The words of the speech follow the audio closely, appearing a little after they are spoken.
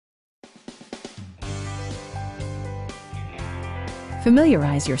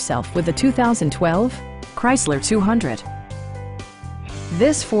Familiarize yourself with the 2012 Chrysler 200.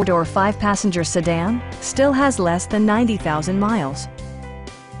 This four-door, five-passenger sedan still has less than 90,000 miles.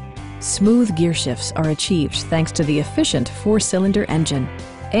 Smooth gear shifts are achieved thanks to the efficient four-cylinder engine.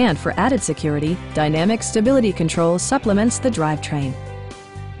 And for added security, dynamic stability control supplements the drivetrain.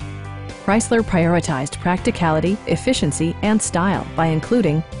 Chrysler prioritized practicality, efficiency, and style by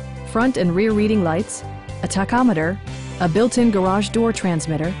including front and rear reading lights, a tachometer, a built-in garage door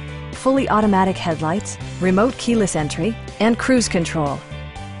transmitter, fully automatic headlights, remote keyless entry, and cruise control.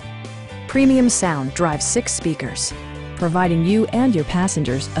 Premium sound drives 6 speakers, providing you and your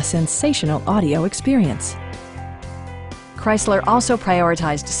passengers a sensational audio experience. Chrysler also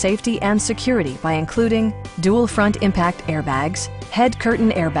prioritized safety and security by including dual front impact airbags, head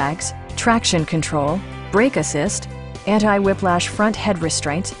curtain airbags, traction control, brake assist, anti-whiplash front head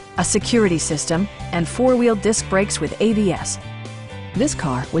restraints, a security system, and four-wheel disc brakes with ABS. This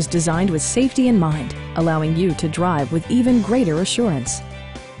car was designed with safety in mind, allowing you to drive with even greater assurance.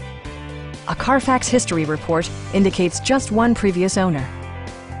 A Carfax history report indicates just one previous owner.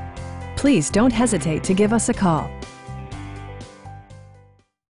 Please don't hesitate to give us a call.